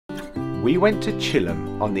we went to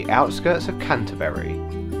Chilham on the outskirts of Canterbury,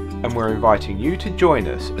 and we're inviting you to join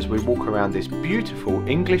us as we walk around this beautiful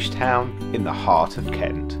English town in the heart of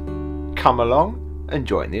Kent. Come along and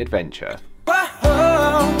join the adventure.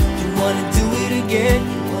 Whoa, you wanna do it again,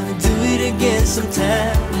 you wanna do it again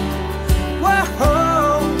sometime.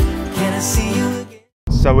 Whoa, can I see you again?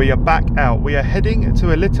 So we are back out. We are heading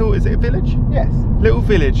to a little, is it a village? Yes. Little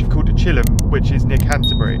village called Chilham, which is near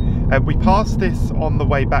Canterbury. We passed this on the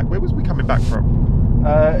way back. Where was we coming back from?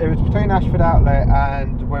 It was between Ashford Outlet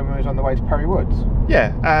and when we was on the way to Perry Woods.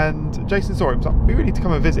 Yeah, and Jason saw it and was like, we really need to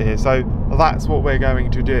come and visit here. So that's what we're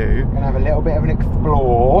going to do. We're gonna have a little bit of an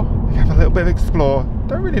explore. Have a little bit of explore.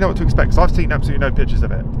 Don't really know what to expect because I've seen absolutely no pictures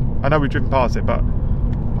of it. I know we've driven past it, but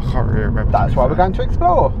I can't really remember. That's why we're going to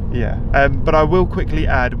explore. Yeah, but I will quickly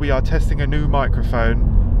add, we are testing a new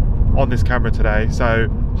microphone on this camera today. So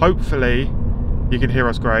hopefully you can hear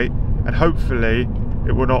us great, and hopefully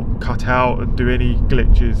it will not cut out and do any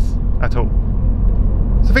glitches at all.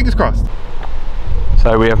 So fingers crossed.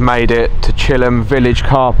 So we have made it to Chilham Village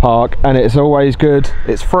car park, and it's always good.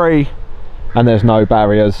 It's free and there's no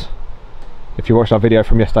barriers. If you watched our video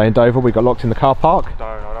from yesterday in Dover, we got locked in the car park.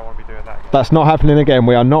 I don't want to be doing that again. That's not happening again.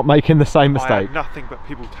 We are not making the same mistake. I have nothing but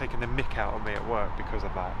people taking the mick out on me at work because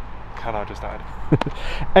of that. Can I just add?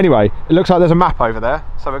 Anyway, it looks like there's a map over there,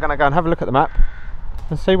 so we're going to go and have a look at the map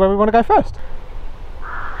and see where we want to go first.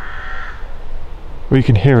 What you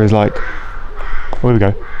can hear is like, where we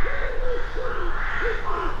go?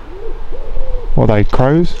 What are they,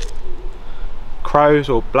 crows? Crows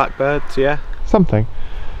or blackbirds, yeah. Something.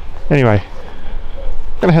 Anyway,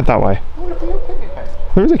 gonna head that way.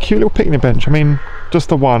 There is a cute little picnic bench. I mean, just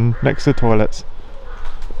the one next to the toilets.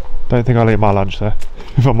 Don't think I'll eat my lunch there,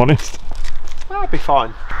 if I'm honest. That'd be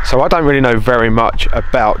fine. So I don't really know very much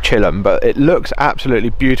about Chilham, but it looks absolutely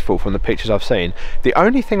beautiful from the pictures I've seen. The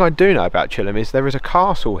only thing I do know about Chilham is there is a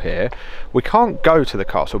castle here. We can't go to the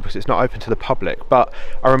castle because it's not open to the public, but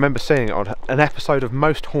I remember seeing it on an episode of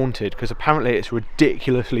Most Haunted because apparently it's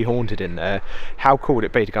ridiculously haunted in there. How cool would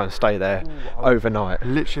it be to go and stay there overnight?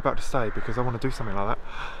 I'm literally about to stay because I want to do something like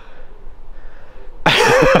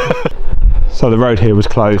that. So the road here was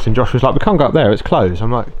closed and Josh was like, we can't go up there, it's closed.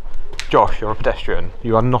 I'm like, Josh, you're a pedestrian.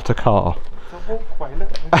 You are not a car. It's a walkway,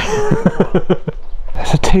 look.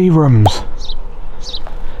 There's a tea rooms.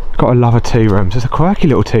 Gotta love a tea rooms. It's a quirky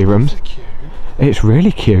little tea rooms. It's cute. It's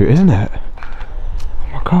really cute, isn't it? Oh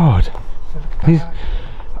my god. These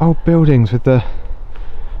old buildings with the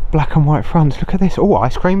black and white fronts. Look at this. Oh,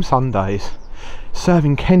 ice cream sundaes.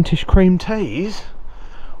 Serving Kentish cream teas.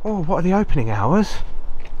 Oh, what are the opening hours?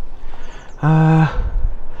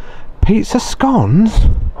 Pizza scones.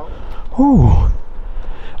 Oh,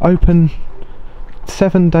 open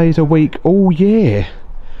 7 days a week all year.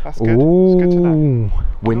 That's good. It's good to know.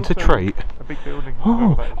 Winter treat. A big building.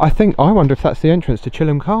 Oh, I wonder if that's the entrance to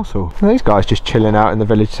Chilham Castle. These guys just chilling out in the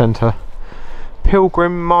village centre.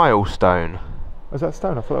 Pilgrim milestone. Is that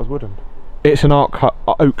stone? I thought that was wooden. It's an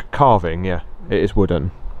oak carving, yeah. It is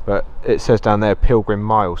wooden, but it says down there Pilgrim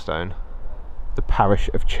milestone. The parish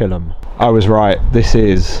of Chilham. I was right. This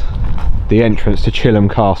is the entrance to Chilham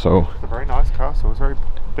Castle. It's a very nice castle. It's very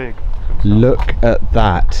big. Look at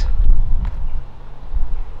that.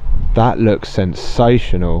 That looks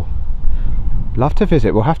sensational. Love to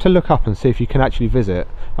visit. We'll have to look up and see if you can actually visit.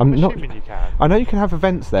 I'm not assuming you can. I know you can have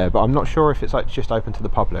events there, but I'm not sure if it's like just open to the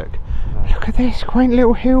public. No. Look at this quaint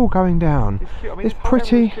little hill going down. It's cute. I mean, it's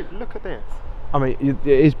pretty. Look at this. I mean, it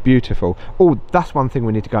is beautiful. Oh, that's one thing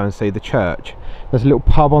we need to go and see, the church. There's a little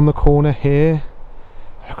pub on the corner here.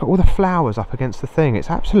 Look at all the flowers up against the thing. It's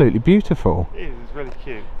absolutely beautiful. It is, it's really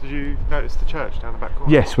cute. Did you notice the church down the back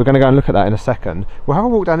corner? Yes, we're going to go and look at that in a second. We'll have a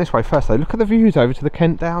walk down this way first though. Look at the views over to the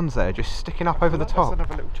Kent Downs there, just sticking up over the top. There's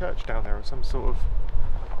another little church down there or some sort of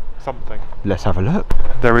something. Let's have a look.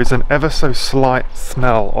 There is an ever so slight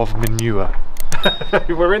smell of manure.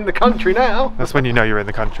 We're in the country now. That's when you know you're in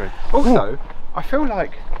the country. Also, I feel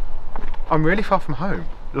like I'm really far from home.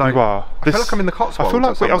 Like, you are. I feel like I'm in the Cotswolds. I feel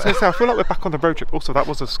like I was going to say, I feel like we're back on the road trip. Also, that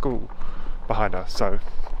was a school behind us, so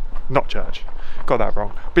not church. Got that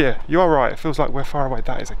wrong. But yeah, you are right. It feels like we're far away.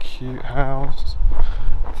 That is a cute house.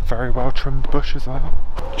 It's a very well trimmed bush as well.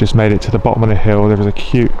 Just made it to the bottom of the hill. There is a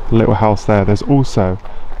cute little house there. There's also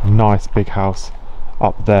a nice big house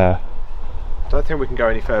up there. I don't think we can go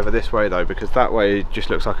any further this way though, because that way just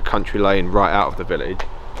looks like a country lane right out of the village.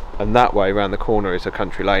 And that way around the corner is a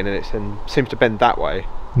country lane, and it seems to bend that way.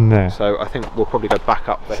 No. So I think we'll probably go back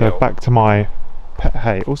up the hill. So back to my pet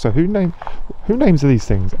hay. Also, who names these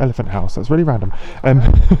things? Elephant house. That's really random.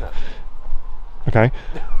 Okay.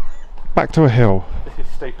 Back to a hill. This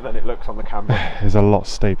is steeper than it looks on the camera. It's a lot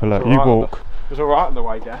steeper. Look, you walk. It was alright on the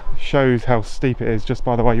way down. Shows how steep it is just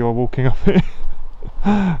by the way you're walking up it.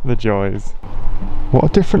 The joys. What a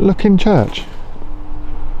different looking church.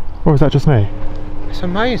 Or is that just me? It's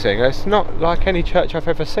amazing. It's not like any church I've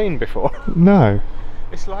ever seen before. No.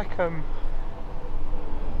 It's like a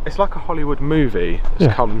Hollywood movie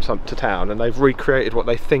that's come to town and they've recreated what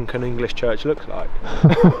they think an English church looks like.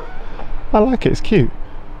 I like it, it's cute.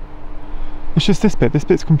 It's just this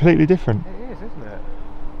bit's completely different. It is, isn't it?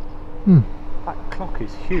 Hmm. That clock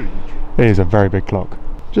is huge. It is a very big clock.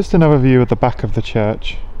 Just another view of the back of the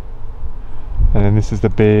church. And then this is the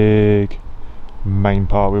big main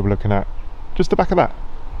part we were looking at. Just the back of that.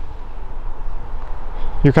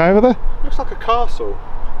 You okay over there? Looks like a castle.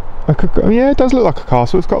 Yeah, it does look like a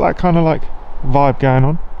castle. It's got that kind of like vibe going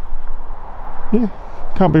on. Yeah,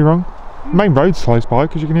 can't be wrong. Main road's close by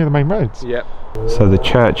because you can hear the main roads. Yep. So the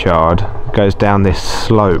churchyard goes down this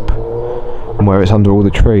slope, and where it's under all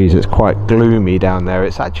the trees, it's quite gloomy down there.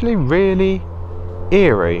 It's actually really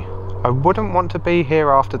eerie. I wouldn't want to be here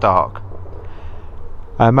after dark.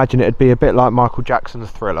 I imagine it'd be a bit like Michael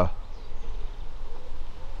Jackson's Thriller.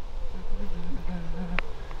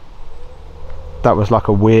 That was like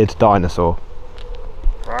a weird dinosaur.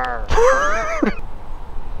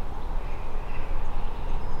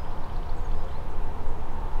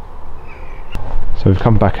 So we've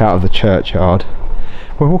come back out of the churchyard.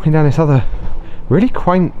 We're walking down this other really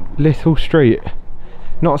quaint little street.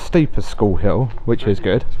 Not as steep as School Hill, which is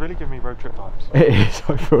good. It's really giving me road trip vibes. It is.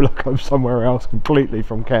 I feel like I'm somewhere else completely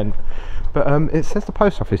from Kent. But it says the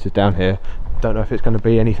post office is down here. Don't know if it's going to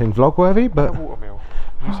be anything vlog worthy, but... Watermill.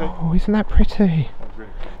 Oh, isn't that pretty?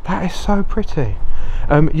 Really that is so pretty.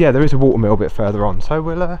 Yeah, there is a watermill a bit further on, so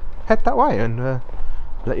we'll head that way and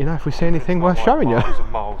let you know if we see anything worth showing you. Miles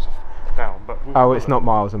and miles down, but oh, it's not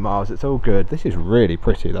miles and miles, it's all good. This is really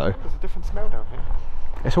pretty though. There's a different smell down here.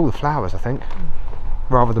 It's all the flowers, I think,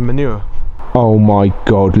 rather than manure. Oh my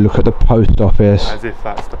god, look at the post office. As if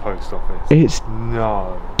that's the post office. It's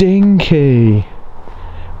no dinky.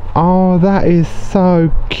 Oh, that is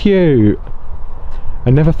so cute. I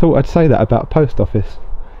never thought I'd say that about a post office.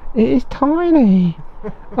 It is tiny.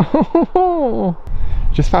 Oh.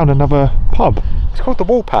 Just found another pub. It's called the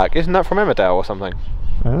Woolpack. Isn't that from Emmerdale or something?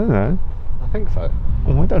 I don't know. I think so.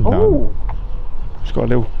 Oh, I don't know. Ooh. It's got a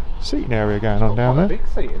little seating area going on down there. Big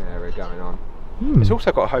seating area going on. It's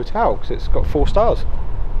also got a hotel because it's got 4 stars.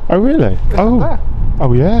 Oh really? It's oh. There.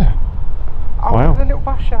 Oh yeah. Oh, wow. The little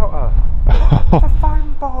bus shelter. The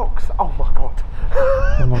phone box. Oh my god.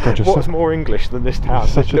 Oh my god, what's more English than this town,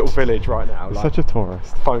 this little village right now? Like, such a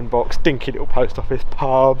tourist. Phone box, dinky little post office,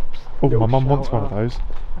 pubs. Oh, my mum wants one of those.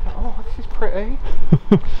 Oh, this is pretty.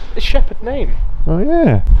 It's Shepherd Neame. Oh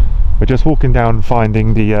yeah. We're just walking down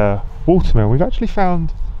finding the watermill. We've actually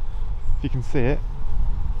found, if you can see it,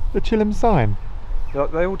 the Chilham sign.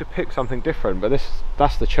 They all depict something different, but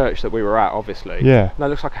that's the church that we were at, obviously. Yeah. That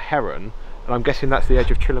looks like a heron, and I'm guessing that's the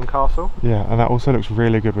edge of Chilham Castle. Yeah, and that also looks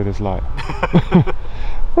really good with this light.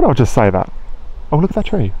 Well, I'll just say that. Oh, look at that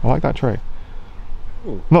tree. I like that tree.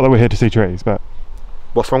 Ooh. Not that we're here to see trees, but...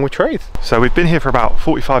 What's wrong with trees? So we've been here for about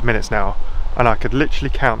 45 minutes now, and I could literally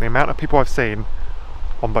count the amount of people I've seen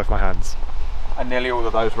on both my hands. And nearly all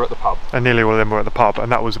of those were at the pub. And nearly all of them were at the pub, and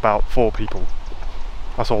that was about 4 people.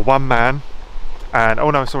 I saw one man, and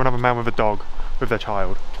oh no, I saw another man with a dog, with their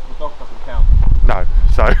child. The dog doesn't count. No,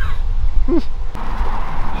 so...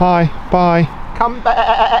 Hi, bye. Come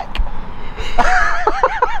back!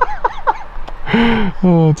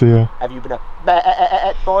 Oh dear. Have you been a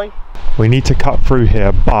bad boy? We need to cut through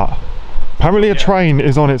here, but apparently a train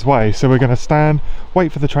is on its way, so we're going to stand,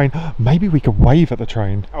 wait for the train. Maybe we could wave at the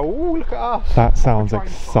train. Oh, look at us. That sounds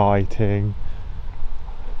exciting.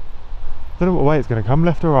 Don't know what way it's going to come,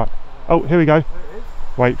 left or right. Oh, here we go.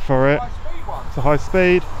 Wait for it. It's a high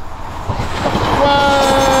speed.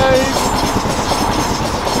 Wave!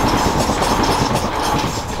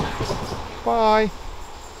 Bye.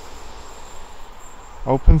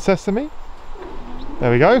 Open sesame.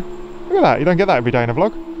 There we go. Look at that. You don't get that every day in a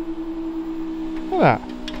vlog. Look at that.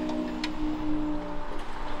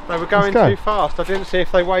 They were going too fast. I didn't see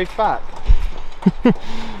if they waved back.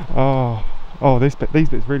 Oh, these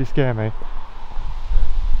bits really scare me.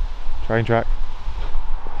 Train track.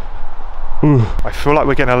 Ooh. I feel like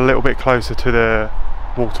we're getting a little bit closer to the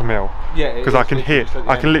watermill. Yeah, because I can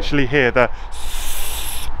literally hear the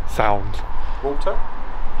sound. Water?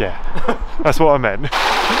 Yeah, that's what I meant.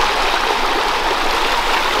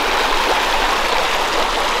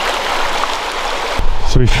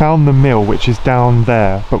 So we found the mill, which is down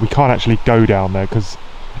there, but we can't actually go down there because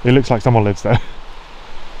it looks like someone lives there.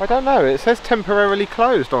 I don't know, it says temporarily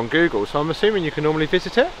closed on Google, so I'm assuming you can normally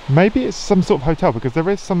visit it? Maybe it's some sort of hotel, because there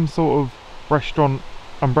is some sort of restaurant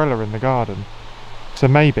umbrella in the garden. So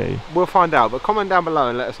maybe. We'll find out, but comment down below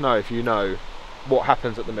and let us know if you know what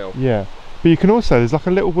happens at the mill. Yeah, but you can also, there's like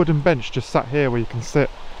a little wooden bench just sat here where you can sit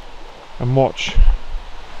and watch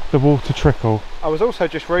the water trickle. I was also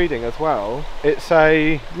just reading as well, it's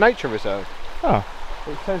a nature reserve. Oh.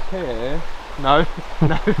 It says here, no,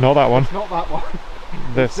 no. Not that one. It's not that one.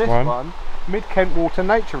 This one. Mid-Kent Water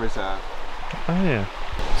Nature Reserve. Oh yeah.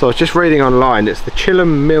 So I was just reading online, it's the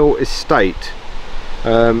Chilham Mill estate.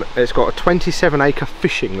 It's got a 27-acre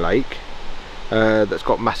fishing lake that's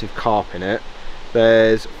got massive carp in it.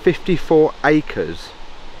 There's 54 acres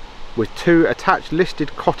with 2 attached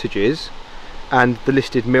listed cottages and the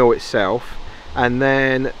listed mill itself, and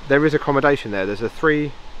then there is accommodation there. There's a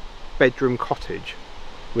 3-bedroom cottage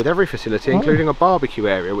with every facility, including a barbecue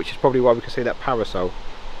area, which is probably why we can see that parasol.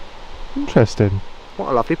 Interesting. What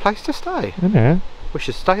a lovely place to stay. Isn't it? We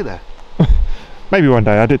should stay there. Maybe one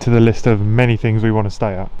day, add it to the list of many things we want to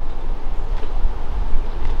stay at.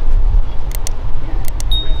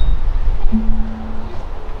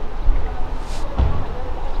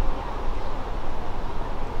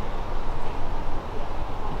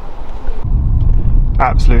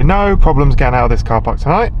 Absolutely no problems getting out of this car park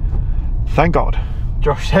tonight. Thank God.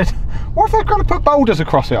 Josh said, what if they're going to put boulders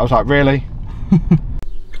across it? I was like, really?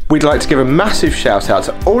 We'd like to give a massive shout out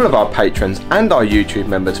to all of our patrons and our YouTube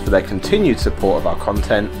members for their continued support of our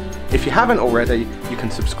content. If you haven't already, you can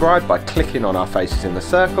subscribe by clicking on our faces in the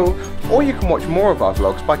circle, or you can watch more of our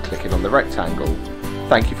vlogs by clicking on the rectangle.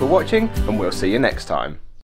 Thank you for watching, and we'll see you next time.